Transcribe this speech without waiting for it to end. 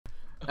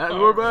And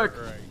we're back.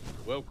 All right.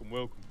 Welcome.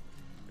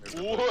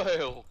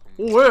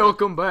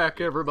 Welcome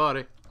back,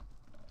 everybody.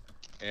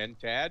 And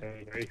Tad.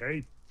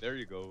 Hey. There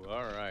you go.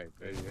 All right.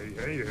 Hey.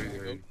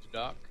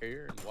 JagOaTaDoc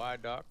here and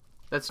JagOaTaDoc.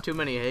 That's too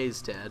many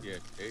A's, Tad. Yeah.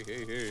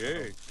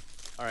 Hey.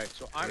 All right.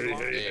 So I'm Hey,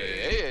 lost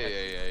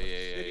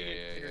hey, sitting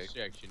in the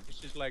intersection.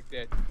 This is like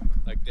that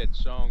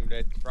song,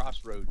 that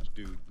Crossroads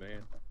dude,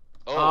 man.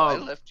 Oh, I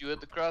left you at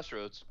the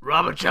crossroads.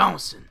 Robert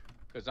Johnson.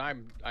 Because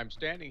I'm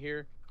standing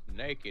here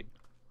naked,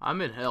 I'm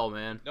in hell,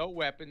 man. no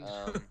weapons,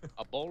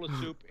 a bowl of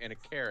soup, and a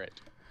carrot.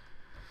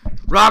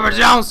 Robert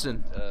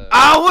Johnson.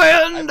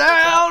 I went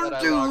down that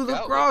I to logged the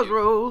out with you.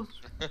 crossroads.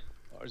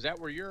 Oh, is that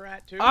where you're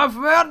at too? I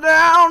fell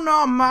down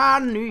on my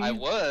knees. I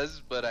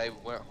was, but I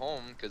went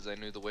home because I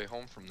knew the way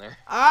home from there.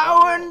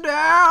 I went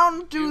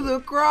down to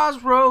the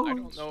crossroads. I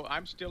don't know.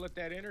 I'm still at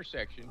that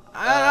intersection. And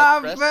I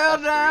Press fell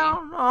F3.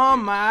 down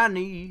on my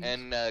knees.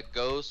 And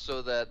go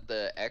so that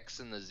the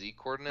X and the Z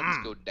coordinates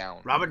go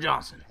down. Robert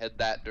Johnson. Head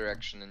that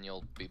direction and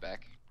you'll be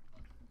back.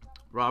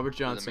 Robert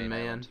Johnson, main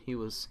man. island. He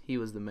was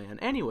the man.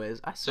 Anyways,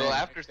 I So said.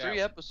 after 3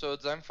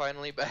 episodes, I'm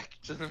finally back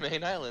to the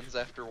main islands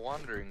after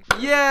wandering. For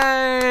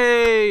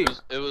Yay!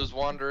 It was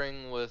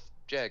wandering with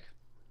Jag.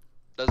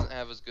 Doesn't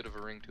have as good of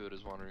a ring to it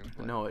as wandering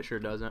with. No, it sure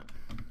doesn't.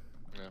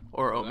 Yeah.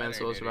 Or Well, that Oatman ain't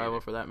Solo it Survival,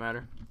 either. for that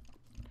matter.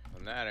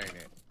 And that ain't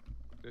it.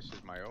 This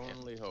is my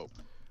only hope.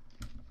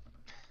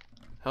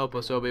 Help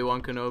us,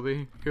 Obi-Wan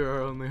Kenobi. You're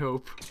our only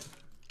hope.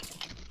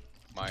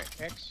 My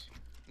ex,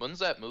 When's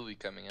that movie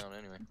coming out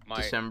anyway?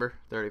 December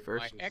 31st.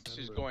 my ex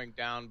is going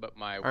down, but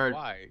my Or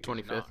Y is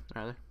 25th, not.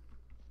 rather.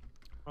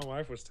 My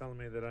wife was telling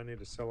me that I need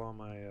to sell all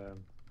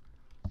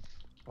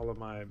of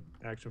my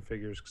action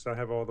figures because I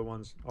have all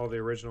the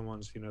original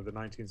ones, you know, the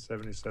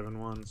 1977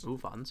 ones. Ooh,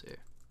 fancy.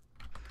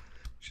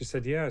 She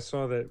said, "Yeah, I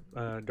saw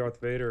that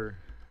Darth Vader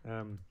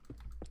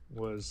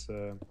was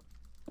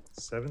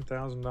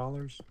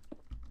 $7,000."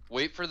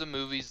 Wait for the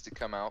movies to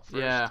come out first,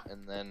 Yeah.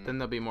 and then Then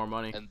there'll be more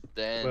money.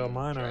 Well,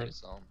 mine try to aren't.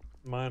 sell 'em.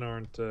 Mine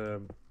aren't,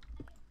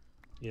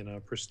 you know,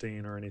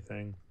 pristine or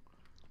anything.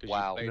 'Cause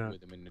Wow. you played No.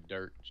 with them in the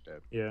dirt and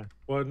stuff. Yeah.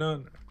 Well,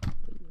 no.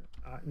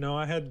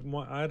 I had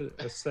one. I had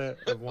a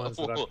set of ones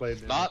that I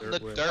played in Not the in the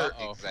dirt with. dirt,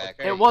 Uh-oh,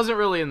 exactly. It wasn't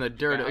really in the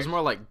dirt. It was Guys.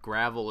 more like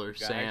gravel or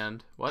Guys.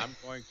 sand. What? I'm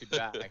going to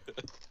die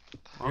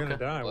You're gonna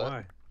Okay. die. What?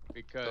 Why?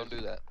 because Don't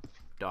do that.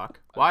 Doc.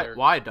 Why? there-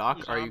 Why, Doc?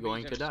 two Are you zombies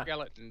going and to a die?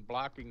 skeleton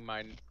blocking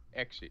my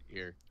exit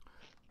here.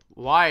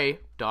 Why,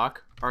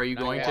 Doc? Are you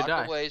Now going to Walk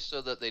die? away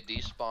so that they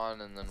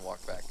despawn and then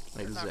walk back.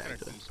 They're not gonna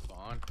Exactly.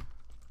 despawn.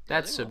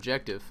 That's they will.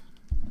 subjective.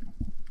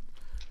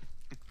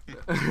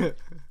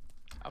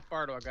 How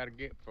far do I gotta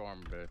get for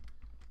them to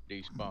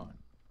despawn?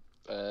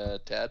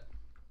 Tad.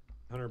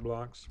 100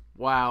 blocks.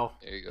 Wow.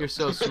 There you go. You're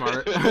so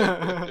smart.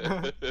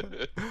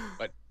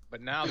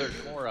 But now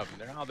there's more of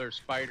them. Now there's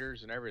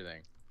spiders and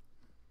everything.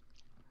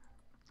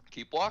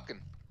 Keep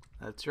walking.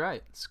 That's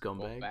right, Go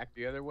scumbag. back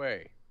the other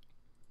way.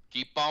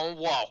 Keep on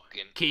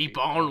walking. Keep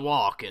on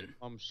walking.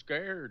 I'm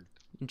scared.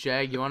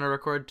 Jag, you want to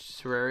record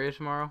Terraria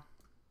tomorrow?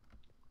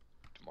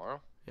 Tomorrow?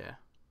 Yeah.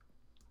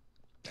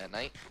 At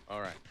night? All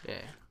right.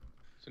 Yeah.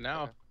 So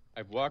now Okay.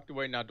 I've walked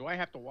away. Now do I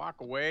have to walk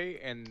away?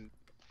 And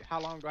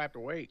how long do I have to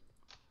wait?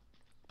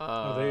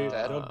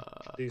 They'll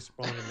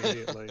despawn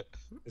immediately.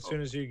 As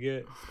soon as you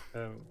get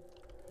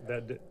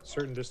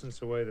certain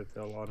distance away, that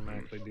they'll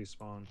automatically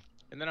despawn.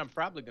 And then I'm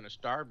probably gonna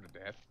starve to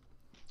death.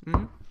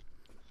 Mhm.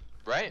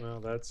 Right. Well,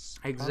 that's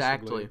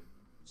Exactly. possibly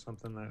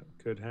something that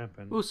could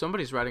happen. Ooh,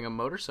 somebody's riding a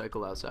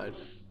motorcycle outside.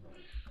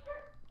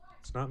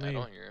 It's not I me.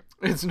 don't hear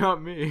It's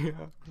not me.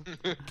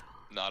 it.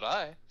 Not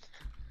I.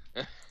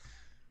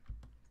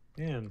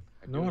 Man,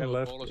 I no do one have a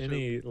left bowl of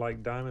any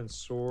like diamond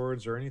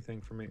swords or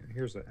anything for me.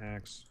 Here's an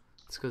axe.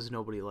 It's because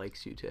nobody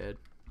likes you, Ted.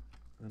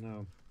 I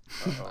know.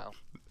 Wow.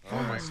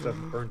 All my right. stuff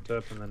burnt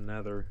up in the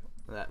nether.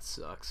 That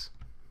sucks.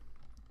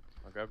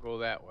 I gotta go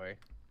that way.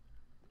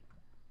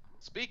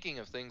 Speaking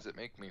of things that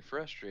make me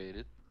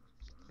frustrated,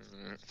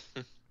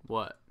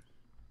 What?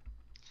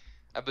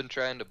 I've been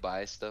trying to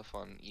buy stuff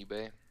on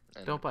eBay.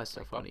 And Don't buy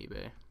stuff on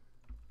eBay.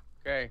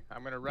 Okay,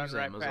 I'm gonna run Use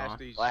right Amazon. past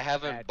these. I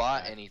haven't bad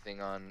bought guys.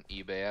 anything on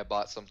eBay. I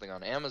bought something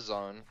on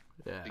Amazon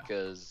Yeah.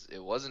 because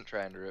it wasn't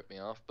trying to rip me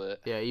off. But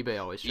Yeah, eBay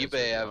always shows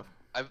eBay, it off.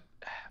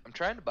 I'm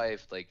trying to buy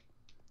like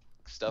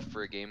stuff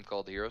for a game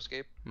called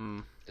HeroScape. Hmm.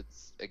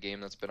 It's a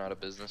game that's been out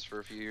of business for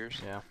a few years.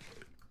 Yeah.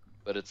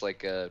 But it's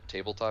like a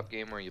tabletop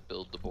game where you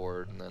build the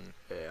board and then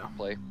Yeah.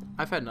 play.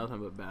 I've had nothing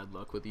but bad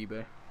luck with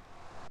eBay.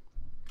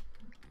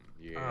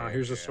 Yeah.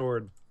 Here's a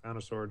sword. Found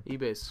a sword.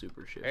 eBay's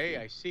super shit. Hey,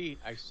 I see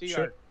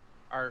Sure.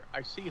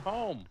 I see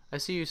home. I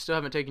see you still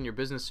haven't taken your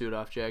business suit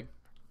off, Jag.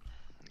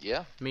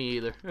 Yeah, Me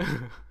either.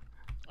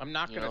 I'm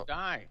not You gonna know,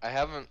 die. I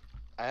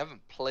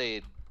haven't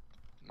played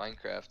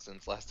Minecraft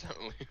since last time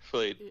we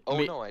played. Oh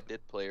Me- no, I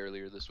did play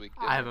earlier this week.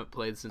 didn't I haven't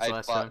played since I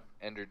last fought time.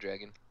 Ender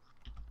Dragon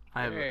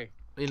I haven't. Hey,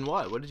 In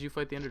what? What did you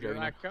fight the Ender here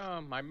Dragon I in?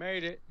 come. I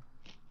made it.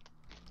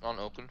 on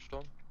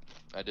OakenStone.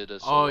 I did a Oh,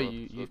 solo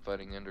you- of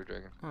fighting Ender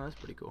Dragon. Oh, that's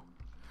pretty cool.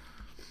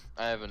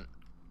 I haven't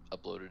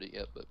uploaded it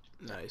yet, but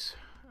Nice.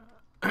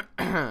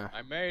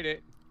 I made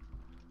it.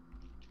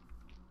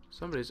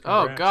 Somebody's.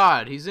 Congrats. Oh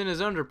God, he's in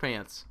his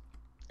underpants.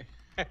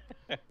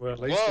 Well, at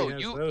least Whoa, he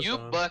has those you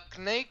on. buck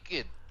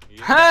naked.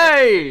 Yeah.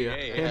 Hey!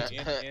 Hey, in.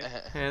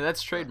 Yeah,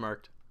 that's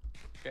trademarked.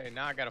 Okay,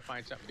 now I gotta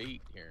find something to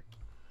eat here.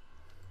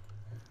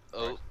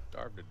 Oh,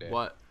 Starved to death.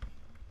 What?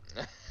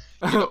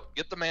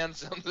 get the man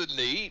something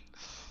to eat.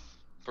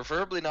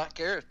 Preferably not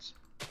carrots.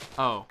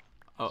 Oh.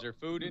 Is there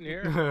food in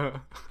here?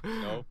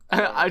 No.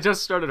 I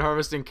just started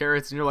harvesting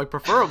carrots, and you're like,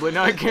 preferably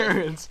not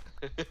carrots.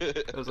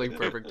 That was like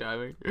perfect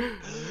timing.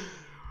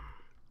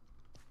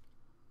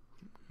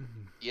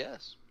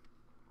 Yes.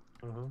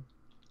 Uh-huh.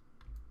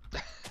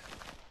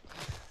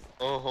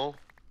 Uh-huh.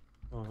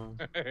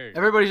 Uh-huh. Hey,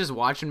 Everybody's just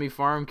watching me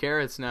farm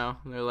carrots now.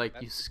 They're like,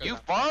 That's you because skip. You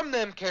farm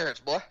them carrots,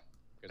 boy.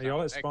 'cause Are y'all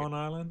I'm at Spawn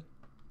Island?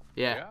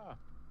 Yeah. Yeah.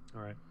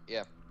 All right.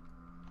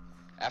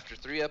 After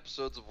 3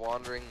 episodes of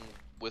wandering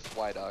with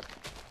JagOaTaDoc.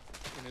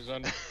 In his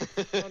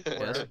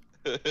underwear.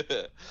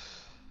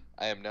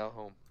 I am now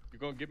home. You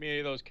gonna give me any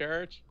of those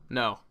carrots?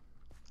 No.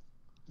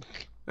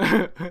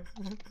 I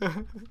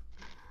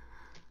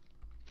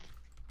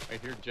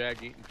hear Jag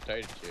eating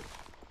potato chips.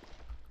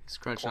 He's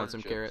crunching Corn on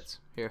some chips. carrots.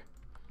 Here.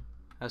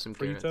 Have some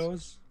carrots.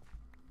 Fritos?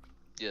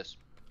 Yes.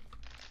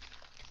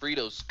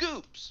 Frito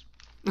Scoops.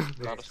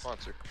 Not a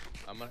sponsor.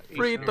 I'm gonna eat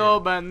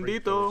Frito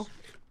bandito. Fritos.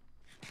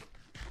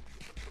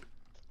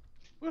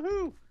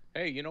 Woohoo!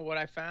 Hey, you know what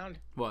I found?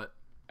 What?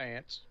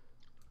 Pants.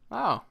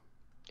 Oh.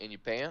 In your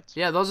pants?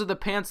 Yeah, those are the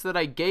pants that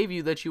I gave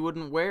you that you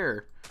wouldn't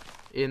wear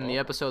in the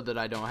Oh. episode that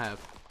I don't have.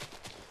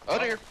 Oh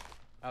dear.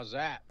 How's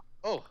that?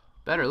 Oh.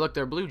 Better. Look,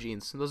 they're blue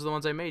jeans. Those are the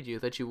ones I made you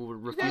that you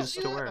would refuse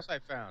to What wear. else I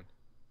found?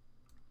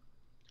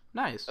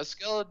 Nice. A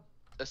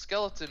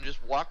skeleton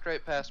just walked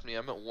right past me.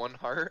 I'm at 1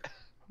 heart.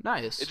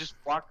 Nice. It just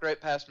walked right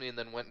past me and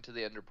then went into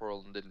the ender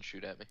pearl and didn't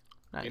shoot at me.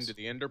 Nice. Into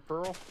the ender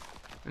pearl?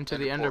 Into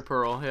Ender the ender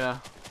pearl, yeah.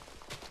 Okay,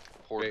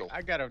 Portal.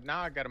 I gotta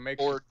make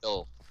some,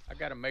 Portal. I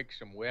gotta make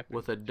some weapons.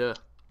 With a duh.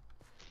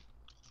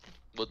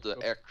 With the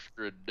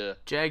extra duh.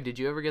 Jag, did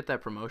you ever get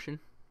that promotion?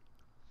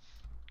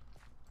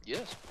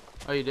 Yes.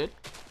 Oh, you did?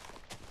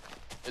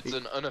 It's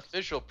an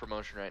unofficial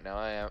promotion right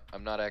now.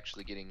 I'm not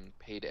actually getting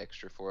paid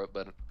extra for it,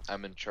 but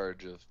I'm in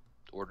charge of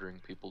ordering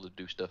people to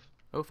do stuff.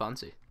 Oh,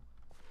 fancy.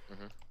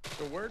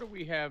 So where do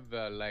we have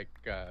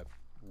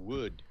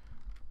wood?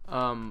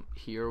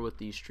 Here with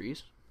these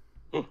trees.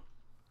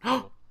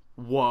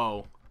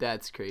 Whoa,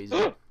 that's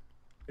crazy.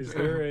 Is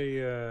there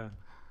a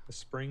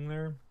spring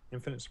there?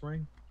 Infinite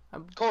spring?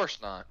 Of course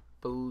not.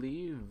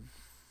 Believe.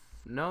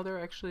 No, there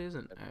actually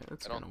isn't.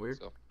 That's I kind don't of weird.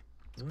 think so.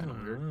 That's kind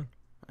of weird.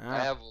 I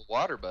have a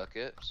water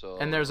bucket, so.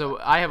 And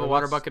I have a Well,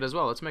 water let's- bucket as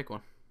well. Let's make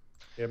one.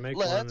 Yeah, make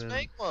one. Let's and-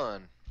 make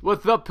one.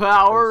 With the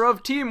power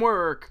of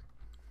teamwork.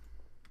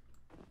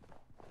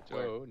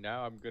 So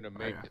now I'm gonna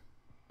make Okay. it.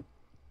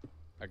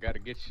 I gotta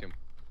get some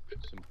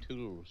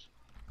tools.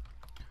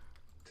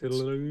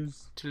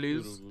 Toodaloos.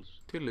 Toulouse.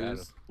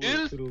 Toulouse.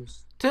 Toodles.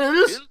 Toodles.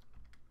 Toulouse.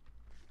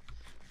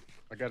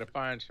 I gotta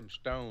find some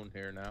stone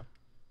here now.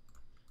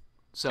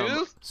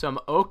 Some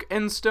oak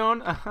and stone.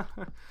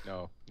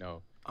 No. I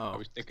Oh.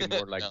 was thinking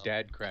more like No.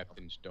 dad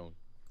crafting stone.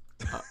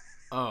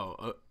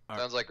 Oh.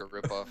 Sounds like a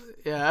ripoff.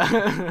 Yeah.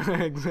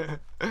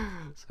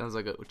 Sounds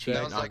like a cheap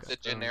Sounds like knockoff. the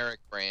generic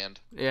brand.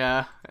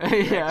 Yeah.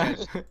 Yeah.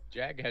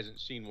 Jag hasn't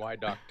seen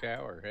JagOaTaDoc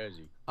Tower, has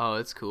he? Oh,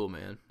 it's cool,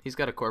 man. He's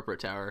got a corporate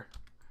tower,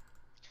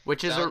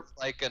 which is Sounds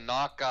like a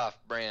knockoff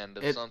brand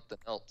of It- something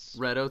else.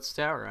 Red Oats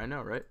Tower. I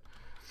know, right?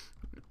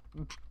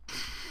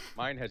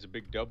 Mine has a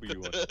big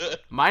W on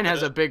it. Mine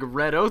has a big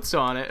red oats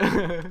on it.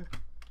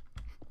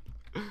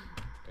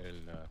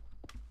 And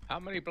how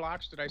many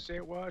blocks did I say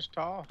it was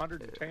tall?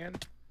 110?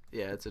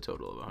 Yeah, it's a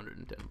total of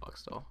 110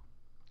 bucks tall.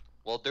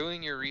 While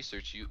doing your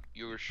research,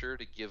 you were sure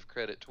to give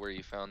credit to where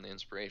you found the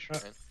inspiration,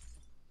 right?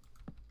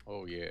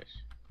 Oh yes.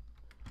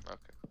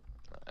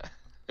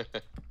 Okay.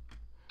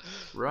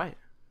 Right.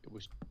 It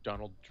was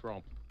Donald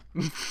Trump.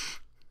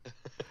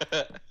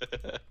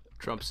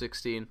 Trump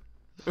 16.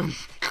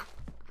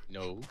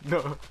 No.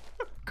 No.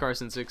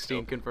 Carson 16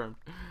 Nope. confirmed.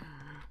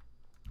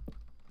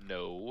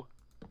 No.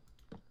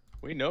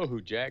 We know who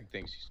Jag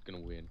thinks he's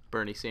gonna win.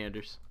 Bernie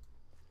Sanders.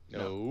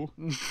 No.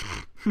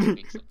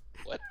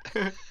 What?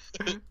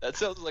 That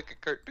sounds like a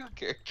cartoon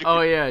character.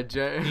 Oh yeah,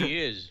 Jag.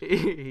 He is.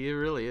 He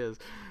really is.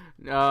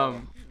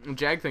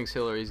 Jag thinks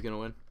Hillary's gonna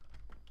win.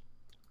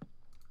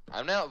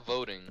 I'm not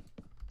voting.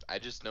 I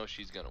just know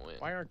she's gonna win.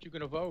 Why aren't you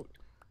gonna vote?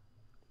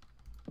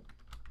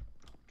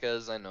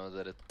 Because I know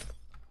that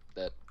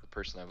that the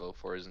person I vote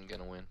for isn't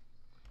gonna win.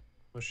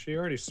 Well, she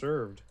already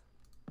served.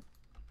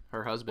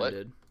 Her husband What?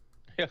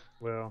 did.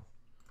 Well,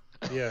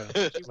 yeah.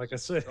 Like I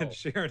said, Oh.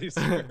 she already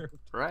served.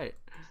 Right.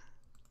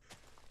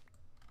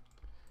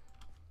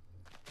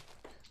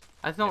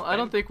 I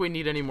don't think we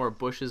need any more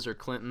Bushes or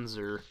Clintons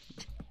or.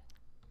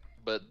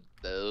 But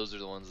those are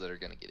the ones that are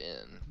gonna get in.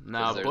 'Cause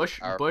No, they're the Bush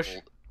powerful-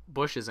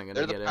 Bush isn't gonna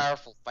They're get the in.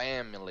 powerful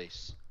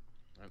families.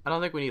 I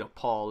don't think we need a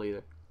Paul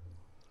either.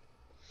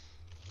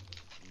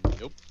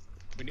 Nope.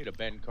 We need a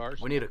Ben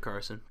Carson. We need a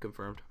Carson,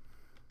 confirmed.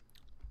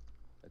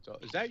 That's all.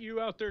 Is that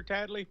you out there,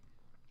 Tadley?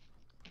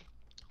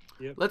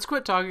 Let's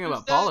quit talking about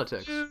Is that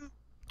politics. you?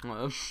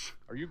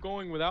 Are you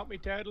going without me,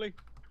 Tadley?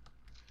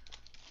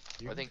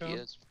 I think he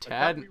is. I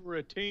Tad, thought we were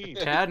a team.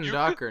 Tad and You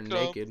Doc are can come.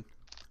 naked.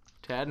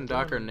 Tad and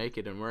Doc are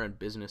naked, and we're in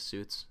business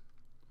suits.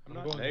 I'm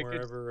I'm not going naked.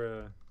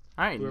 wherever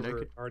I ain't whoever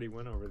naked. already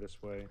went over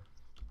this way.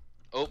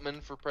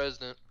 Oatman for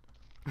president.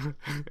 How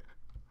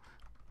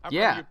come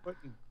Yeah. you're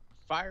putting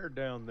fire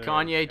down there?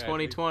 Kanye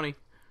Tadley? 2020.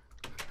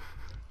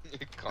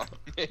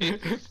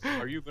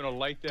 Are you gonna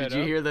light that Did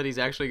you up? hear that he's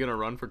actually gonna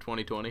run for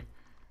 2020?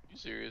 You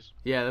serious?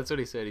 Yeah, that's what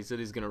he said. He said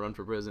he's gonna run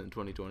for president in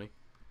 2020.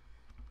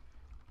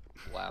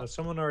 Wow.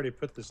 Someone already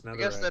put this I netherite.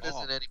 guess that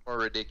isn't any more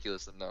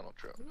ridiculous than Donald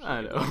Trump.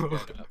 I know.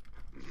 Light that up.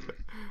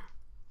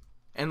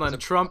 And then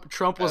It's a-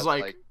 Trump was that's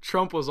like, like-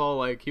 Trump was all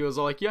like, he was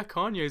all like, yeah,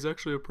 Kanye's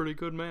actually a pretty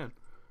good man.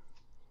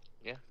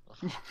 Yeah.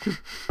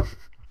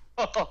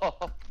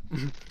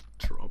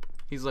 Trump.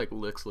 He's like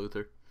Lex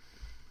Luthor.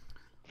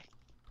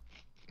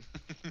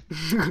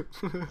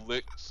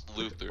 Lex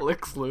Luthor.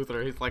 Lex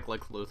Luthor. He's like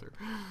Lex Luthor.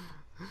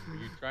 Are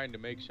you trying to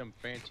make some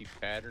fancy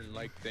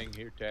pattern-like thing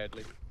here,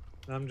 Tadley?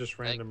 I'm just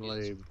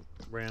randomly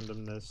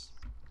randomness.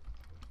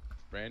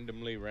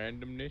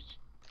 Randomness?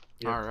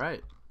 Yeah. All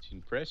right. It's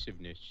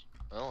impressiveness.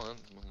 Well, I'm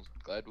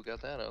glad we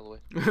got that out of the way.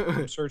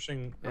 I'm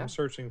searching. Yeah. I'm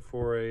searching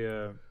for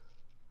a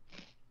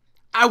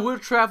I will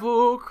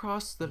travel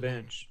across the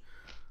bench.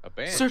 A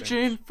bench?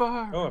 searching for.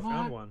 Oh, I my-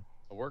 found one.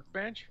 A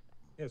workbench?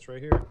 Yeah, it's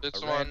right here.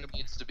 This A one random-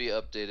 needs to be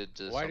updated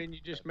to. Why something didn't you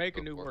just make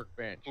a new before.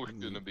 workbench? We're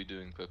gonna be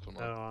doing Pixelmon.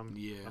 No,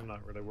 Yeah. I'm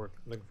not really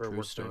looking for a True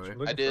workbench. story. I'm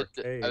looking I did.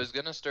 For a cave. I was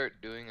gonna start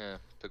doing a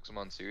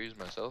Pixelmon series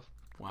myself,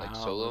 Wow, like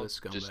what solo, a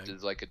scumbag. just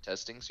as like a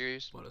testing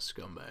series. What a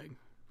scumbag.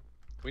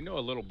 We know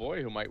a little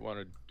boy who might want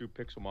to do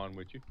Pixelmon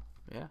with you.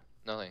 Yeah.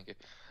 No, thank you.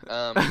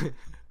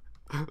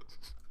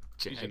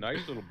 He's a Jag.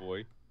 nice little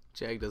boy.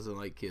 Jag doesn't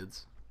like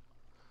kids.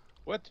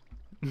 What?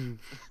 What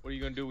are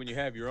you gonna do when you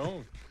have your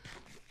own?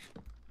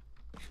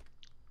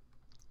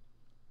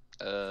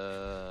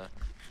 I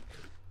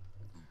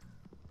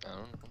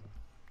don't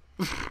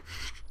know.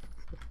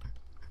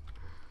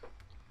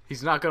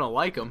 He's not gonna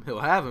like him. He'll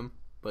have him,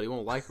 but he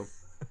won't like him.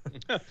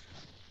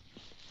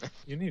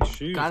 You need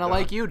shoes. Kind of Doc.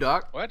 like you,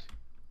 Doc. What?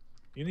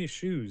 You need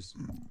shoes.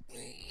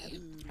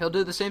 He'll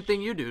do the same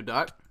thing you do,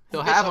 Doc.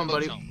 He'll Guess have I'll him,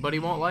 go but he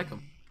won't like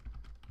him.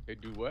 They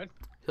do what?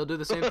 He'll do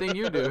the same thing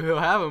you do. He'll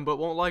have him, but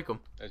won't like him.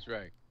 That's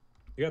right.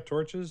 You got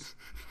torches?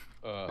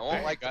 I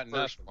won't like the got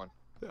first nothing. one.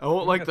 I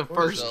won't like got the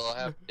torches. first. So I'll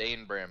have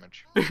Dane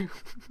Bramage.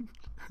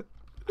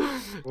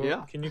 Well,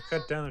 Yeah. Can you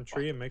cut down a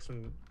tree and make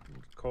some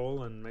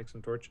coal and make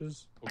some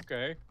torches?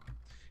 Okay.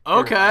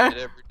 Okay. It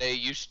every day,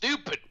 you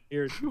stupid.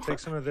 Here, take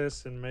some of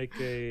this and make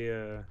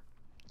a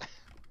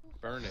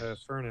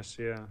Furnace. furnace.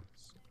 Yeah.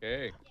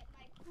 Okay.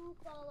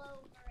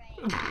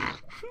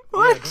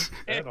 What?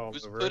 Head all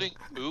Who's over. putting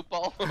poop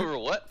all over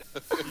what?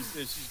 She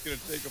says she's gonna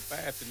take a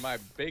bath in my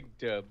big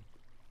tub.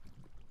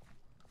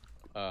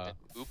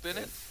 Poop in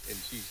it? And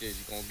she says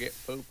you're gonna get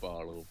poop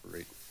all over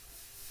it.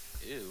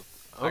 Ew.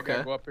 I gotta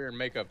Okay. go up here and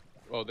make a.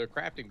 Well, their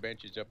crafting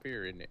bench is up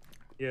here, isn't it?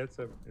 Yeah, it's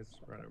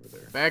right over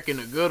there. Back in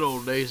the good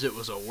old days, it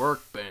was a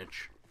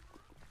workbench.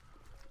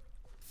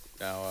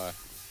 Now,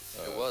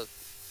 It was.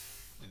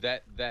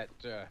 that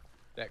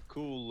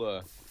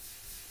cool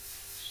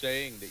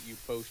saying that you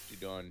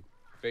posted on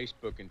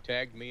Facebook and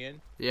tagged me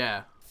in.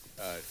 Yeah,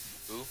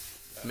 Who?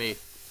 me.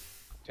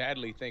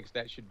 Tadley thinks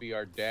that should be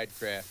our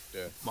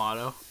Dadcraft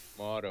Motto.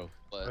 motto.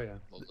 But Oh, yeah.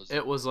 what was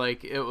It was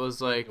like You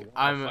wanna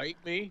I'm. fight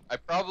me? I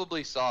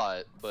probably saw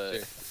it, but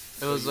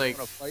It was you like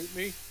wanna fight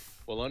me?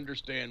 Well,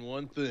 understand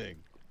one thing.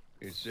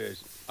 It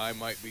says I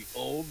might be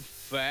old,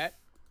 fat,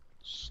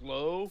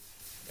 slow,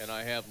 and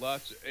I have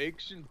lots of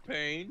aches and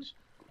pains.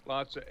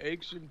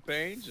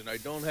 And I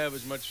don't have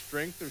as much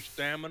strength or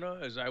stamina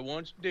as I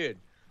once did.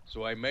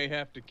 So I may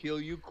have to kill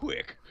you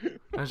quick.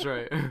 that's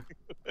right.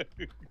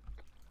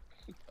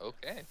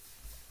 okay.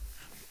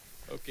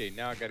 Okay,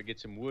 now I gotta get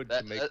some wood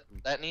That, to make. that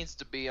that needs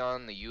to be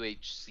on the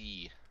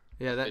UHC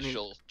Yeah, that needs.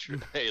 official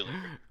trailer.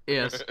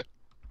 Yes,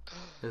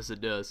 yes,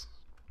 it does.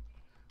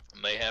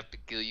 May have to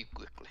kill you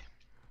quickly,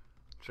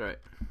 That's right.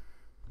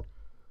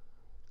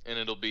 and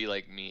it'll be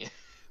like me.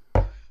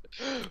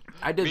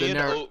 I did Me the and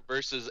narrative. Oat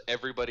versus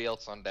everybody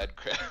else on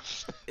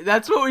Dadcraft.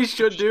 That's what we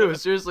should do.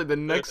 Seriously, the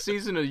next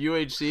season of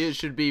UHC, it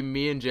should be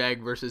me and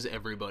Jag versus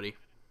everybody.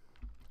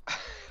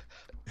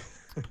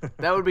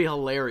 That would be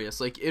hilarious.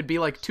 Like, it'd be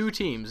like two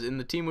teams, and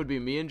the team would be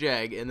me and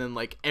Jag, and then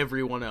like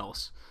everyone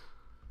else.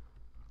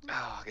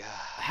 Oh god.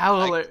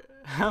 How hilarious!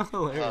 How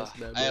hilarious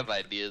would that I be? have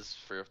ideas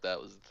for if that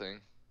was the thing.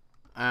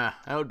 Ah,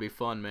 that would be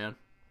fun, man.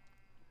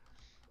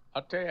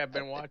 I'll tell you, I've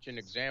been watching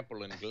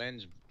Example and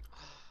Glenn's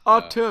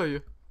I'll tell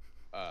you.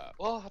 Well,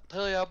 I'll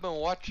tell you, I've been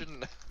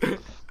watching.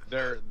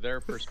 their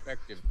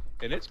perspective,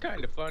 and it's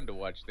kind of fun to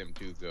watch them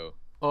two go.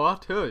 Oh, I'll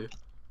tell you.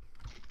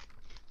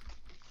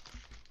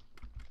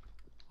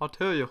 I'll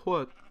tell you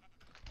what.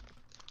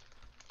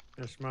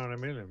 It's not a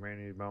million,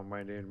 rainy,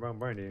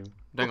 bombarding.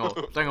 Dang,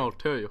 I'll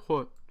tell you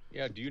what.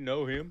 Yeah, do you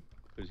know him?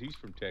 Because he's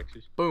from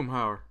Texas.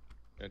 Boomhauer.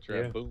 That's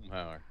right, Yeah.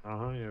 Boomhauer.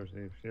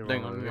 Yeah.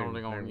 Ding on, ding on,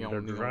 ding on, ding on, They're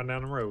ding right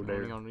down the road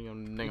there. Ding on, ding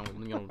on, ding on,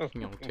 ding on,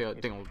 ding on, tail,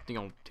 ding on, ding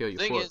on, tail your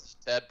Thing foot. is,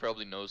 Dad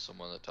probably knows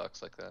someone that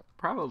talks like that.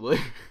 Probably.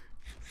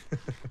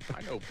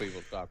 I know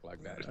people talk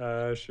like that.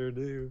 I sure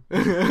do.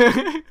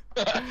 I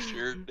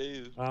sure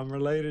do. I'm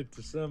related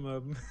to some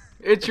of them.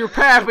 It's your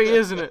pappy,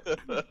 isn't it?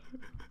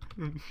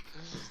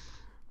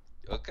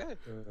 Okay.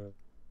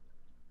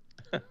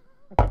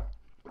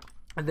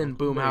 And then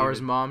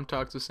Boomhauer's mom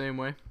talks the same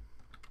way.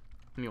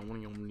 Ding on,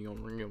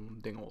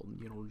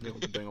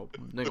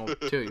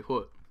 tail your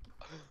foot.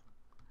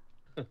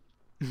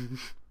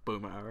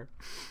 Boomhauer.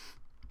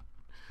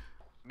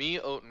 Me,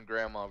 Oat, and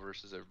Grandma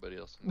versus everybody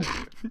else in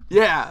there.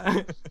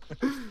 Yeah.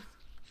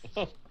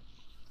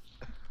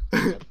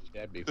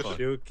 That'd be fun.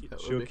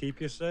 She'll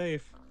keep you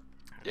safe.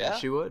 Yeah.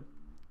 She would.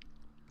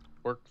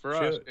 Worked for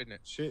us, didn't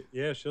it?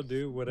 Yeah, she'll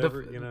do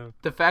whatever,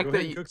 The fact Go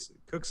that ahead and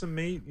cook some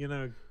meat,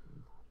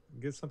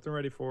 get something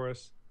ready for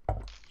us.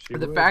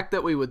 the fact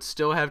that we would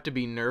still have to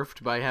be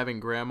nerfed by having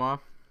Grandma.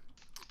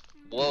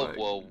 Whoa, Like-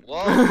 whoa,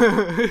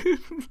 whoa.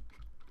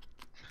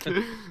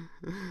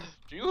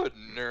 You would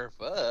nerf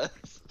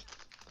us.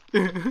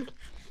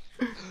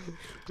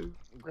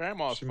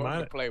 Grandma's She fun to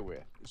might- play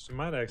with. She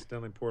might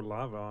accidentally pour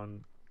lava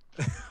on.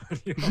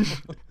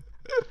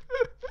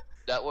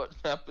 That what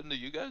happened to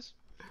you guys?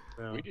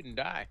 No. We didn't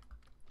die.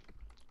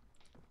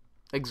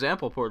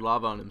 Example poured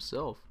lava on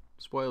himself.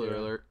 Spoiler Yeah.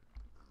 alert.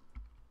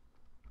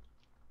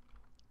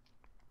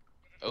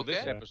 Well, this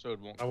Okay.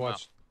 episode won't I come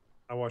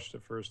watched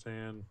it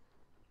firsthand.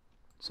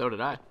 So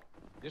did I. out.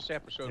 This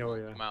episode Oh,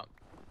 won't yeah. come out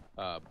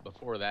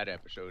before that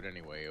episode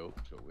anyway,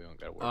 so we don't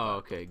gotta worry Oh, about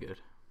okay, good.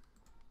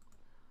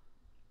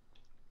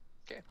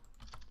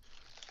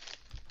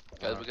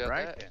 Guys, we got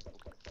Right that. then.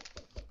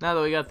 Now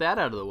that we got that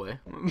out of the way,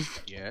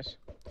 it. Yes.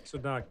 So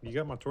Doc, you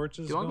got my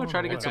torches? You wanna go going try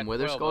or to get what? some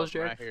wither 12 skulls, up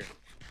Jack? right here.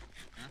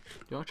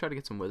 do you want to try to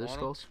get some wither Want 'em?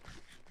 skulls?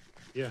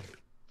 Yeah.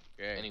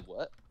 Okay. Any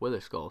what? Wither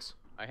skulls.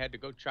 I had to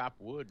go chop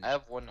wood. I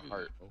have one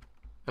heart.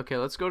 Okay,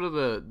 let's go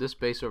to this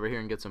base over here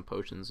and get some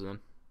potions then.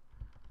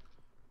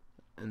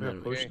 And We have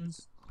then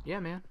potions? yeah,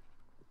 man,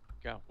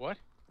 Yeah, what?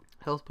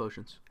 health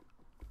potions.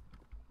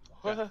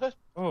 What?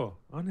 Oh,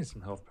 I need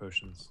some health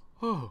potions.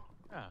 Oh.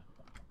 Yeah.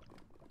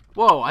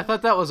 Whoa! I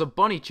thought that was a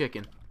bunny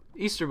chicken.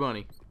 Easter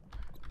bunny.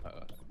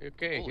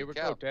 Okay, Holy here we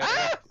cow. go,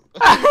 Dad.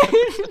 Ah!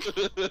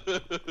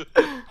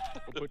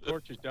 We'll put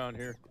torches down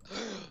here.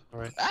 All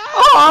right.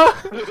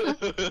 Ah!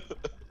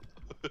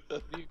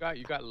 What do you got?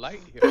 You got light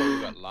here. Oh,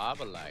 you got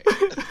lava light.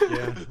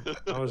 Yeah,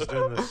 I was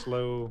doing the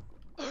slow.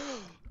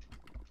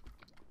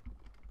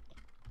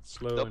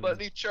 The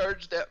bunny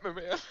charged at me,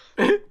 man.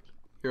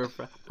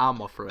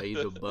 I'm afraid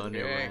of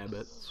bunny Okay.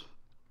 rabbits.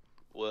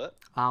 What?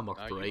 I'm Now,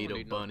 you afraid don't of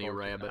need no bunny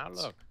torches. Now,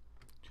 rabbits. look.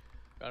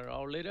 Got it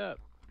all lit up.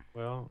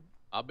 Well,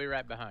 I'll be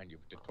right behind you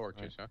with the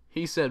torches, huh?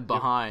 He said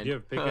behind. you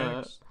have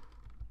pickaxe?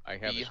 I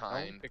have a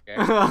Behind. stone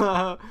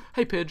pickaxe.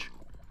 Hey, Pidge.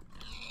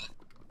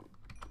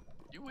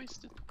 You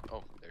wasted.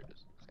 Oh, there it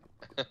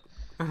is.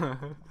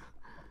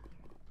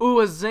 Ooh,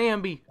 a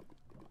zombie.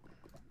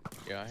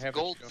 Yeah, I have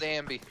Gold a stone,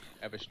 Zambi.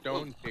 have a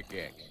stone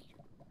pickaxe.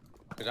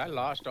 Because I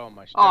lost all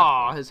my stuff.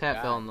 Aw, when his I hat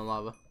died. fell in the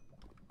lava.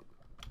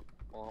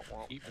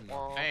 Even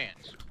my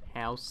pants.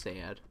 How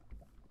sad.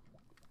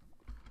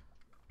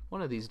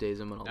 One of these days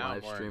I'm gonna Now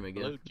I'm live stream wearing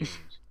again. blue jeans.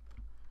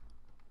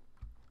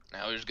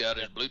 Now he's got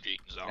his blue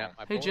jeans on. Yeah,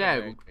 my Hey boy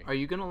Jag, begged me. are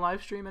you gonna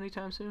live stream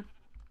anytime soon?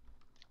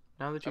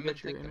 Now that you I've been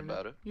get your thinking internet,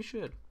 about it. you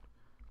should.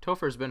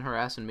 Topher's been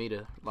harassing me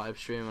to live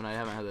stream and I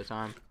haven't had the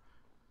time.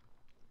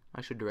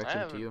 I should direct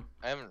him to you.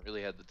 I haven't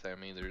really had the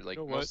time either. Like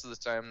know what? most of the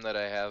time that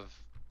I have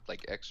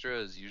like extra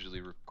is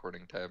usually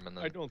recording time, and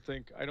I then don't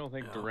think Yeah.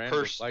 Durandal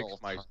Personal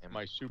likes time.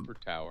 my super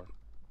tower.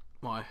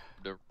 Why?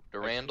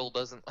 Durandal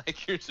doesn't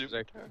like your 'Cause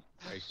super.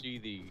 I see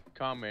the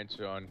comments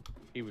on.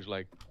 He was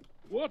like,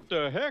 "What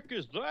the heck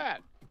is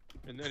that?"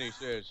 And then he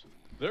says,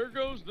 "There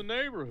goes the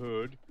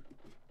neighborhood."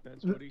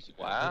 That's what he said.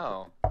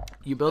 Wow.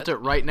 You built it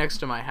right next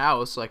to my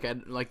house, like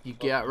you Well,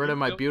 got rid you of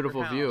my built your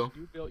beautiful house- view.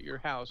 You built your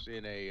house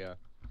in a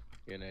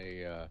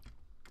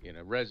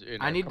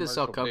I need to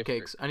sell commercial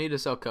cupcakes. district. I need to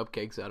sell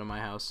cupcakes out of my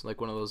house,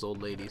 like one of those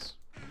old ladies.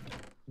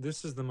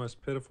 This is the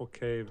most pitiful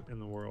cave in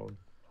the world.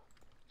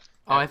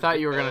 Oh, I thought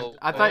you were gonna. Whoa,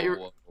 I thought you.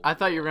 whoa, I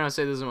thought you were gonna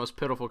say this is the most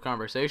pitiful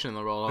conversation in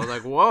the world. I was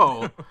like,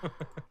 whoa.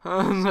 I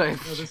was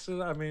like, No, this is.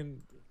 I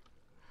mean,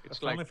 It's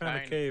I finally like found a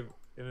kind- cave,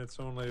 and it's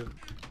only,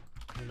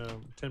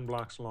 10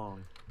 blocks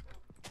long.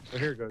 So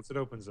here it goes. It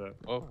opens up.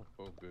 Oh,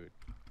 good.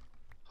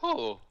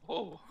 Oh,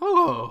 oh.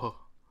 oh.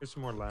 Here's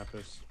some more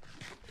lapis.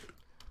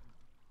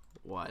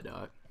 Why,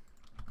 Doc?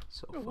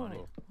 So Oh. funny.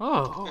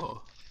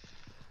 Oh.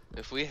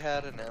 If we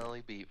had an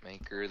alley beat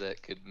maker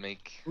that could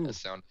make Ooh. a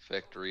sound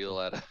effect real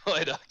out of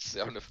Lidoc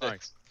sound What'd you find?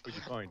 effects.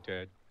 What'd you find,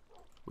 Ted?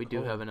 We do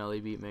Oh. have an LA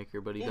beat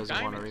maker, but he Ooh,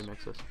 doesn't want to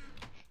diamonds. remix us.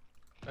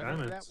 Under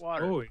that Diamonds.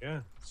 water. Oh yeah,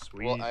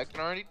 sweet. Well, I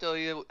can already tell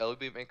you, alley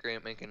beat maker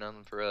ain't making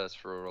nothing for us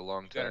for a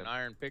long You got an time.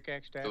 iron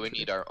pickaxe, Ted? So we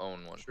need our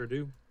own one. Sure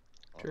do.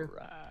 True.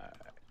 Alright.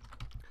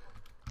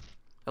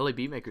 LA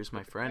beat maker's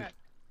my friend. that.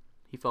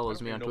 He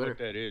follows I me don't on even know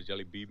Twitter. what that is,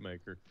 Jelly Bead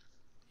Maker.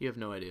 You have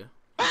no idea.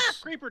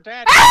 Creeper,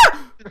 Tad.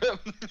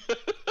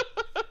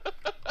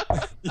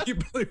 You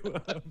blew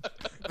up.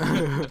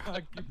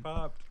 Like you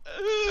popped.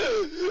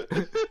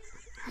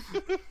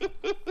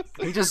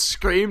 He just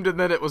screamed and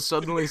then it was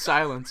suddenly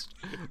silenced.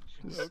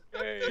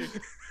 Okay.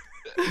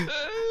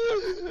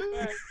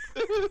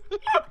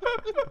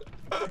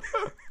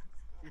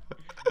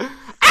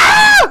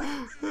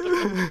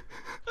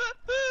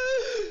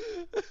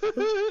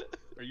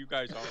 Are you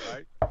guys all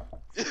right?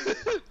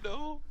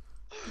 No.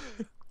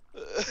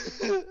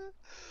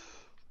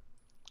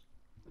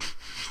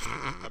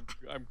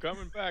 I'm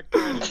coming back,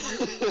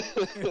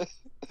 Daddy.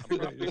 I'm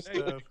got your naked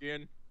stuff.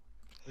 again.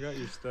 I got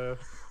your stuff.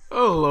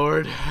 Oh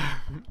Lord.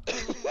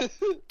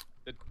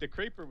 The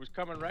creeper was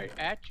coming right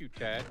at you,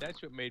 Tad.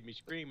 That's what made me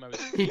scream.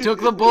 He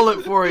took the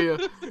bullet for you.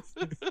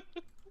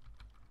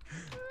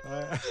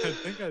 I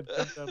think I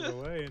jumped out of the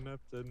way enough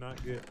to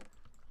not get.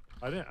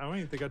 I don't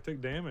even think I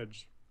took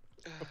damage.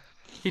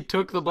 He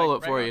took the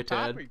bullet for you,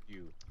 Tad.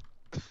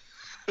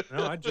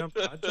 No, I jumped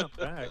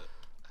back.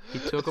 He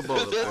took a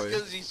bullet That's for you.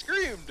 because he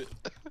screamed.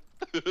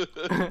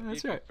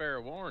 That's right.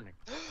 Fair warning.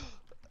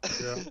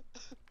 Yeah.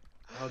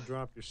 I'll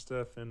drop your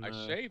stuff in. I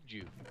saved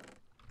you.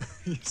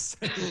 You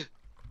saved.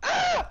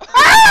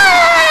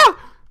 Ah!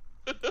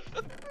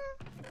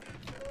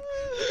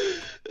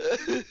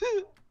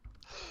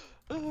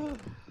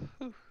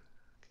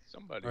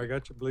 Somebody. I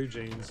got your blue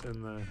jeans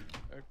in the.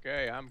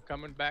 Okay, I'm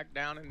coming back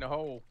down in the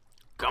hole.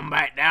 Come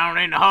back down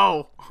in the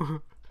hole.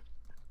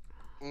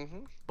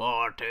 Mhm. Boy,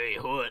 I tell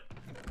you what.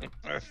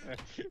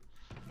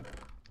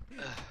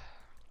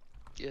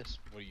 Yes.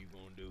 What are you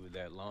gonna do with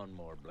that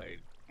lawnmower blade?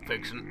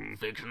 Fixing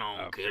on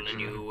I'll killing fix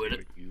you with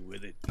it. kill you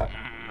with it.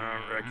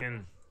 I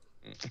reckon.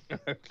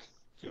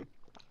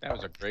 That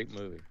was a great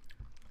movie.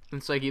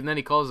 It's like, and then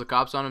he calls the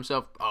cops on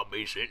himself. I'll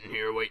be sitting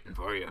here waiting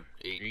for you,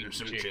 eating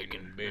some chicken.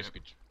 and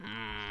biscuits.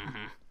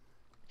 Mm-hmm.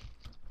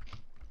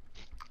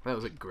 That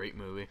was a great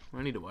movie.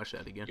 I need to watch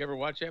that again. You ever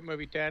watch that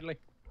movie, Tadley?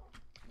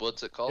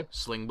 What's it called?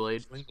 Sling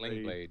Blade. Sling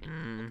Blade.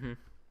 Mm-hmm.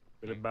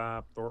 Bit of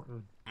Bob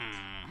Thornton.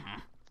 Mm-hmm.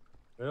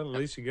 Well, at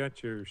least you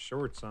got your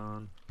shorts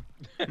on.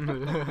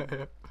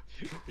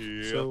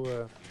 Yeah.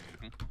 So,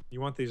 you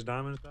want these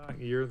diamonds, Doc?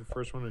 You're the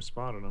first one who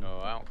spotted them.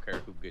 Oh, I don't care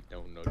who get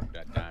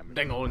that diamond.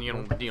 Dang old,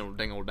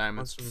 dang old Want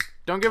diamonds. some,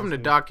 Don't give him to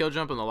some- Doc. He'll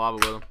jump in the lava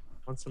with him.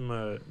 want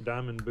some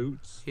diamond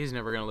boots? He's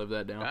never gonna live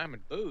that down.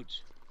 Diamond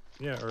boots.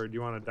 Yeah, or do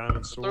you want a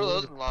diamond sword? Throw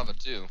those in lava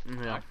too.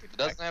 Yeah. It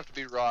doesn't have to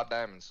be raw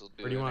diamonds. It'll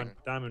do Or do you want anything.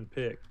 a diamond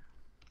pick?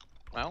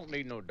 I don't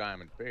need no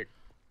diamond pick.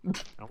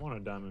 I want a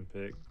diamond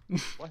pick.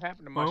 What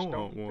happened to my I want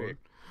stone one. pick?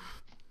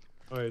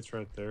 Oh, it's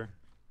right there.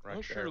 Right I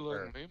there. sure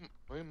where? like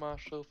me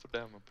myself a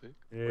diamond pick.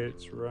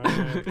 It's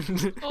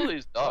right. All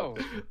these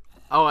dogs.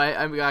 Oh,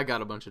 I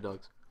got a bunch of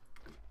dogs.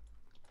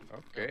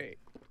 Okay.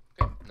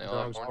 Okay, they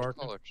all have Dogs orange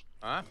barking. colors.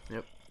 Huh?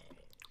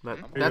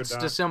 That's Doc.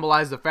 to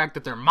symbolize the fact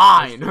that they're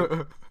mine.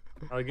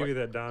 I'll give you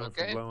that diamond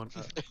Okay. for blowing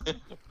up.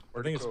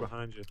 Or I think it's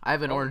behind you. I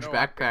have an Oh, orange no,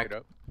 I picked it backpack,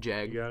 up. You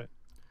Jag. got it?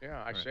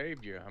 Yeah, I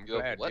saved you. I'm You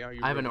have glad. what? Yeah,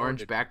 you I have an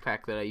orange rewarded.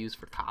 backpack that I use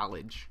for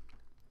college.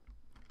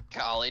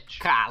 College.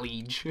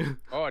 College.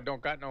 Oh, I don't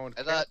got no. I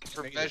thought carrots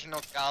neither.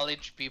 professional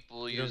college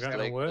people You don't use got no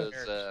like what?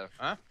 those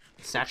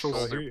Satchels. Oh,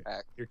 shoulder here-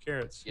 pack. Your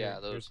carrots. Yeah,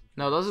 Here, those. here's-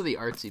 No, those are the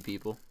artsy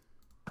people.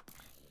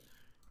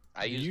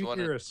 I Do used you one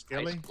hear in a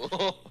skelly? high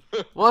school.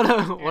 What Yeah,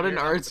 an you're up with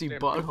artsy them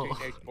butthole.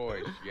 Teenage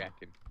boys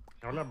yakking.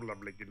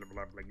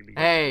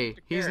 Hey,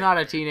 he's carrot. not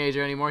a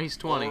teenager anymore. He's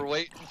Well, 20. we're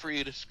waiting for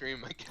you to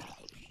scream again.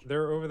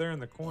 They're over there in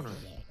the corner.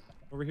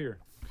 Over here.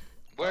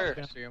 Where?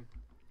 I see 'em.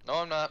 No,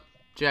 I'm not.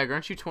 Jag,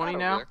 aren't you 20 Not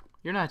over now? there.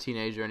 You're not a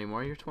teenager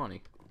anymore. You're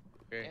 20.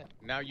 Okay. Yeah.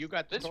 Now you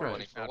got the That's torch.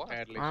 right. Now, For what?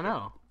 Tadley. I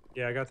know.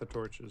 Yeah, I got the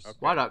torches. Okay.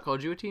 Wydot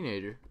called you a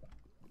teenager,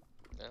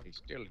 He's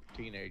still a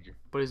teenager.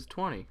 but he's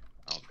 20.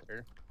 I don't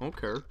care. Don't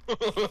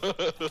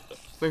care.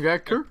 Think I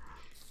care?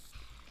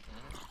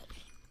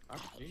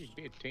 He can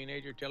be a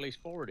teenager till he's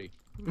 40.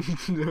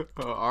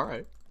 All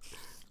right.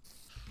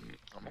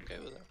 I'm okay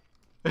with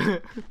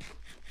that.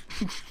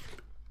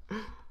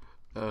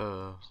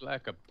 It's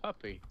like a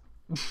puppy.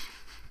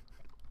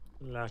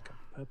 Like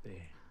a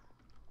puppy.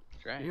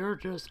 That's right. You're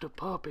just a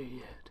puppy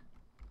yet.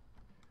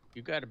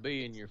 You got to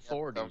be in your Yeah,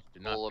 40s to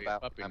comfortable not be a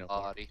about puppy my no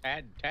more. body.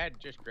 Tad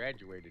just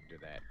graduated to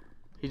that,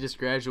 He just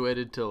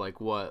graduated to like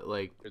what?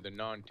 Like to the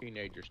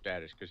non-teenager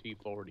status, because he's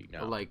 40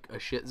 now. like a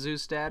Shih Tzu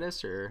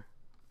status or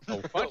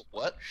Oh, what?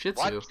 What? Shih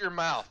Tzu? Watch your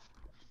mouth.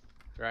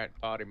 That's right,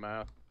 potty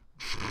mouth.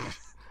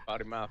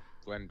 Potty mouth,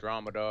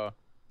 Glendromeda,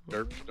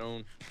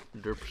 Derpstone.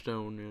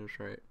 Derpstone? Yeah, that's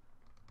right.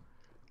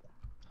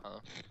 Huh?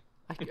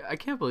 I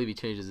can't believe he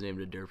changed his name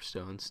to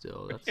Derpstone.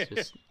 Still, that's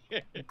just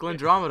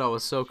Glendromeda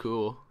was so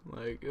cool.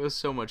 Like it was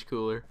so much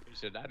cooler. He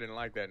said, I didn't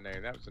like that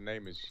name. That was the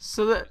name is.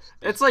 So that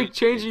it's like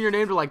changing your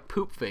name to like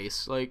Poop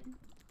Face. Like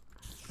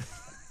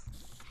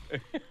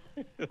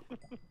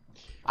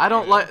I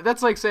don't like.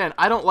 That's like saying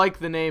I don't like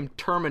the name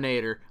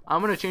Terminator. I'm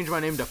gonna change my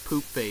name to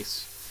Poop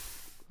Face.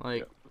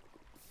 Like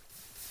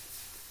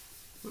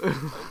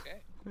Okay.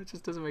 it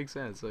just doesn't make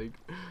sense. Like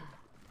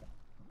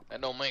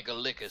That don't make a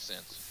lick of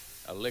sense.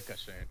 A lick of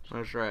sense.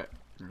 That's right.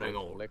 Dang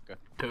Old old. liquor.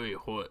 Tell you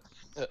what.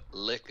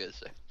 Liquor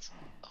sense.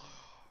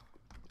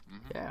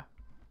 Yeah.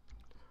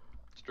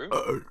 It's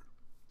true.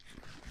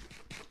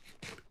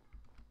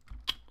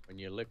 When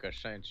you lick a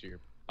sense, your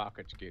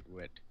pockets get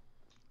wet.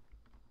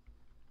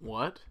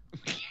 What?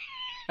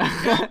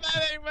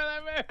 That ain't what I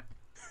meant.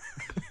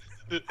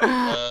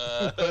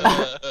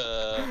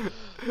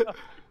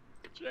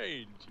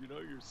 Change, you know,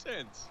 your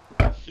sense.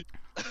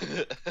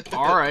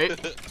 All right.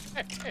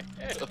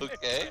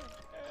 Okay.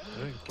 I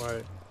didn't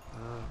quite. I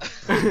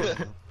don't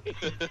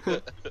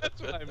know.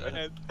 That's what I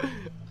meant.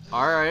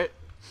 All right.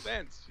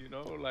 Sense, you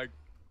know, like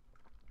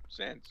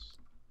cents,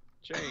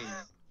 change,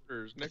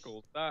 quarters,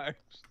 nickels, dimes.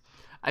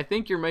 I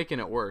think you're making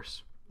it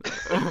worse.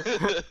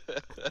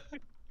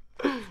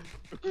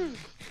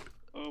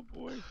 Oh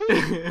boy,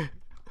 gonna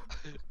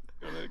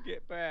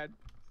get bad.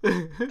 Oh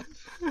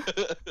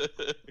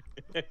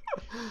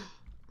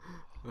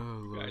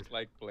You Lord. guys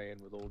like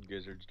playing with old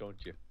gizzards, don't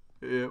you?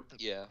 Yep.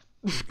 Yeah.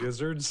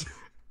 Gizzards.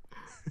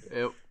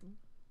 Yep.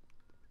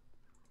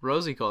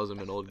 Rosie calls him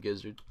an old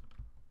gizzard.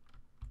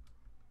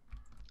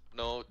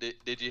 No,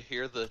 did you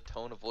hear the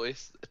tone of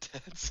voice that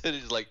Ted said?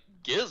 He's like,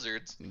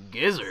 gizzards?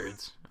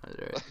 Gizzards.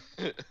 That's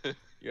right.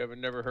 You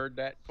haven't never heard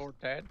that before,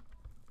 Tad?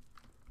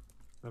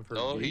 I've heard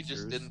No, he just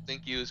geezers. didn't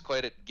think he was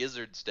quite at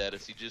gizzard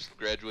status. He just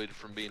graduated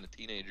from being a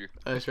teenager.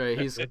 That's right.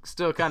 He's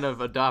still kind of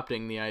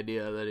adopting the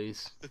idea that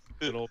he's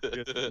An old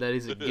gizzard. that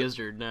he's a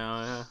gizzard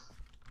now. Yeah.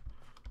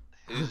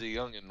 He was a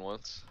youngin'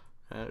 once.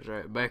 That's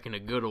right. Back in the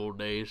good old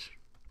days,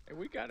 Hey,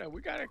 we got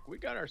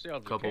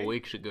ourselves a couple cave.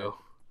 weeks ago.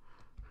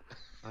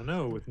 I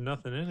know, with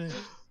nothing in it.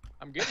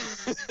 I'm getting.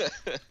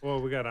 Well,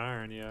 we got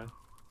iron, yeah.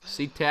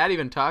 See, Tad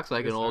even talks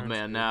like an This old iron's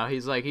man good. now.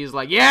 He's like,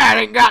 yeah,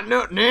 it ain't got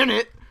nothing in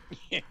it.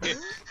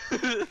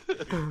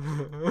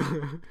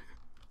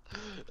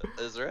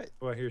 That's right.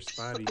 Oh, I hear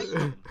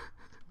Spidey.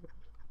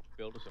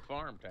 Build us a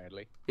farm,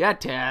 Tadley. Yeah,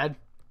 Tad.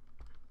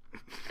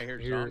 I hear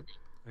Here. zombies.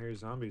 I hear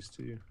zombies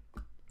too.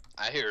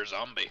 I hear a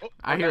zombie.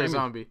 I hear a diamond.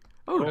 zombie.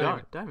 Oh, Oh.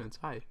 diamonds.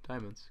 Hi,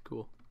 diamonds.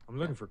 Cool. I'm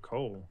looking for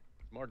coal.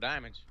 More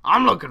diamonds.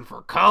 I'm looking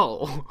for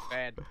coal.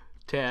 Bad.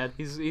 Tad,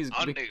 he's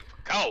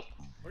Go!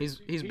 He's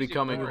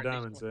becoming Where ignoring are this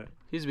diamonds one. at?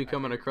 he's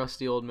becoming a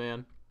crusty old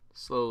man,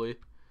 slowly.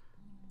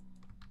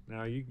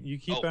 Now you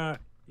keep Oh.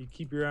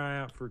 your eye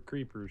out for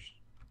creepers.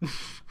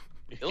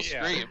 He'll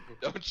Yeah. scream.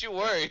 Don't you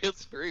worry, he'll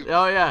scream.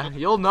 Oh yeah,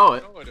 you'll know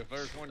it. Know it if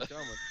there's one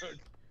coming.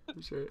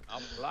 That's right.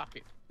 I'll block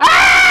it.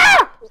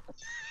 Ah!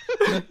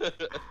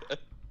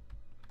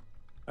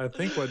 I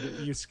think what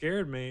you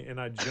scared me and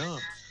I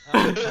jumped.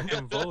 I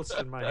convulsed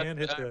and my hand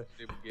hit the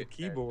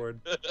keyboard.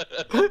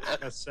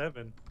 Got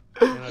 7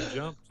 and I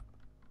jumped.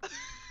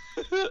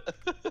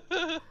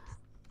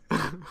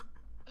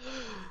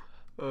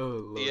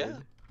 Oh Lord. Yeah.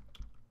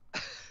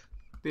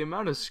 The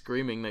amount of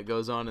screaming that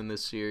goes on in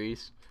this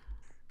series.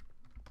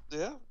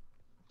 Yeah.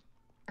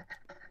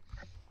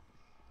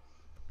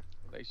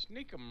 They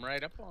sneak them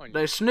right up on you.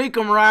 They sneak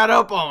 'em right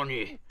up on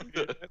you.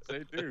 Yes,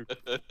 they do.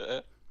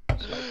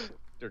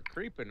 They're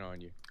creeping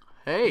on you.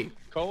 Hey,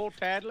 Cole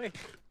Tadley?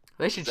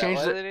 they should Is that change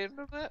why the, they named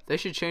him that? they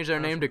should change their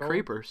That's name to cool.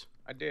 Creepers.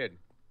 I did.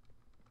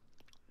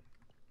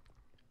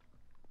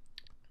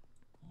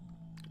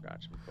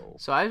 Got some coal.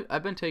 So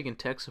I've been taking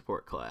tech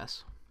support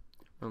class.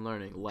 I'm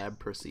learning lab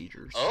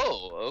procedures.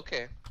 Oh,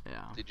 okay.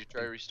 Yeah. Did you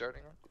try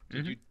restarting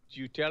it? Did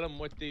you tell them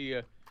what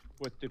the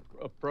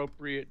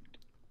appropriate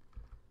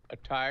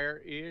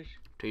attire is?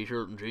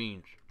 T-shirt and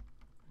jeans.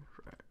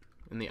 Right.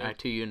 In the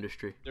IT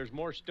industry. There's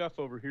more stuff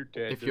over here,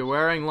 Ted. If you're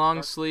wearing long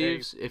dark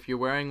sleeves, Big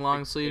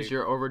sleeves, tape.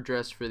 you're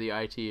overdressed for the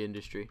IT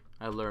industry.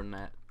 I learned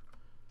that.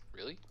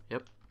 Really?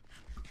 Yep.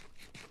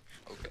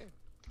 Okay.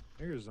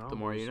 Here's zombies. The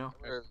more you know.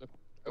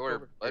 I wear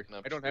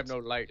button-ups. I don't have no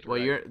light. Well,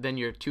 right?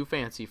 you're too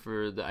fancy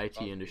for the IT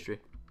Okay. industry.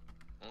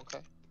 Okay.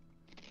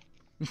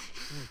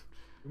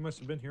 We must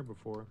have been here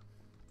before.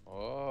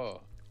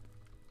 Oh.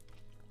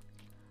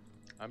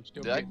 I'm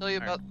still. Did I getting tell you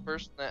iron. about the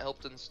person that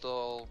helped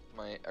install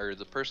or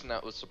the person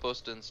that was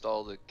supposed to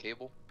install the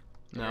cable?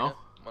 No,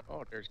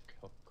 Oh, there's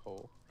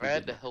coal. I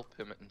had to help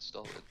him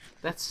install it.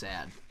 that's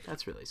sad.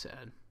 That's really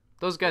sad.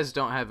 Those guys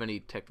don't have any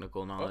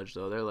technical knowledge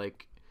though. They're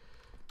like,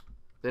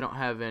 they don't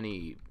have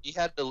any. He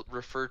had to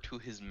refer to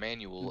his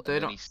manual, They and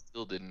then don't- he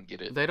still didn't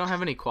get it. They don't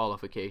have any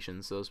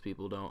qualifications. Those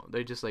people don't.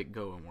 They just like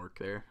go and work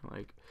there.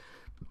 Like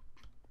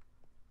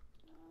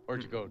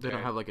Where'd you go? they don't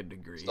Ted? have like a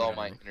degree. Install or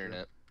my anything.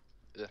 internet.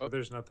 Oh,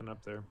 there's nothing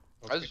up there.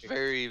 I was Okay.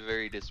 very,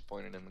 very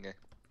disappointed in the guy.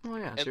 Oh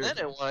yeah, And sure. then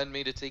it wanted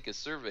me to take a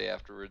survey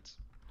afterwards.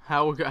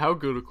 How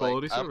good a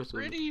quality Like, I'm service is it?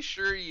 pretty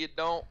sure you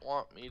don't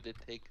want me to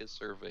take a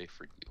survey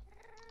for you.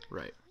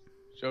 Right.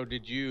 So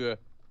did you?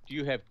 Do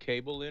you have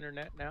cable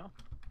internet now?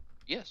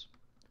 Yes.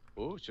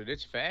 Oh, so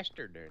it's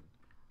faster then.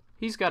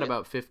 He's got Yeah.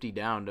 about 50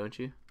 down, don't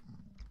you?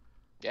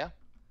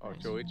 Oh,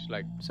 so it's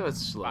like So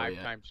it's slow. 5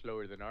 Yeah. times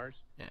slower than ours.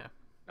 Yeah.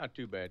 Not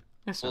too bad.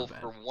 It's Well, not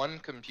bad. for one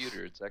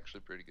computer, it's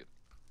actually pretty good.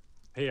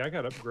 Hey, I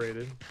got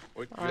upgraded.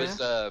 What Oh, good yeah?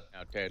 Because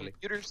now, Tadley?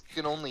 computers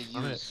can only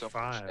I'm at use so much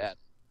 5. data.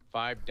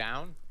 5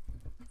 down.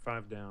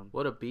 5 down.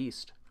 What a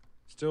beast.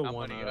 Still How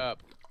one many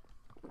up.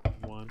 up?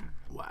 1.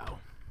 Wow,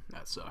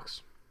 that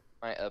sucks.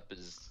 My up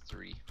is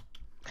 3.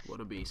 What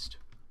a beast.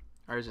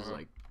 Ours is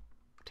like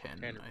 10,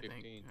 10 or I 15.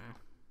 think.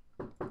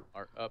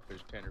 Our up is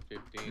 10 or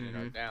 15, and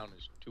our down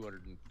is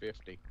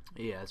 250.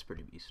 Yeah, that's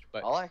pretty beast.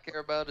 But All I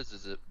care about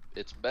is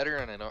it's better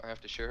and I don't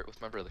have to share it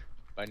with my brother.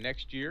 by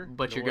next year,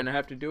 But you you're know going to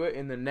have to do it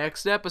in the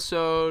next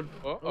episode.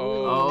 what?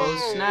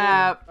 Oh,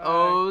 snap. Bye.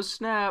 Oh,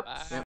 snap.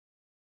 Bye. Yep.